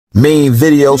Main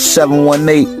video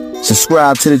 718.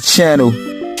 Subscribe to the channel.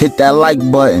 Hit that like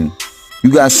button.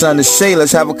 You got something to say?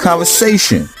 Let's have a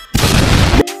conversation.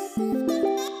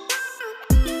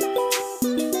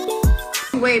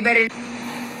 Way better.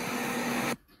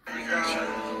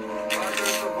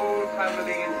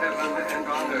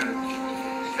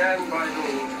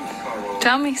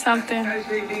 Tell me something. As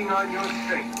they lean on your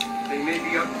strength, they may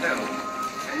be upheld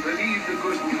and believe the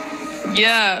good news.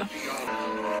 Yeah.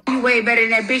 You way better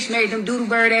than that bitch made them doodoo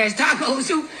bird ass tacos.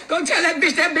 Who go tell that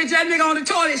bitch that nigga on the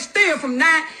toilet still from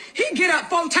 9. He get up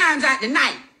 4 times out the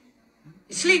night.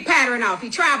 His sleep pattern off. He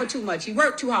travel too much. He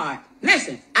work too hard.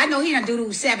 Listen, I know he done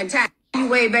doodoo 7 times. You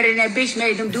way better than that bitch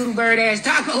made them doodoo bird ass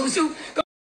tacos. Who go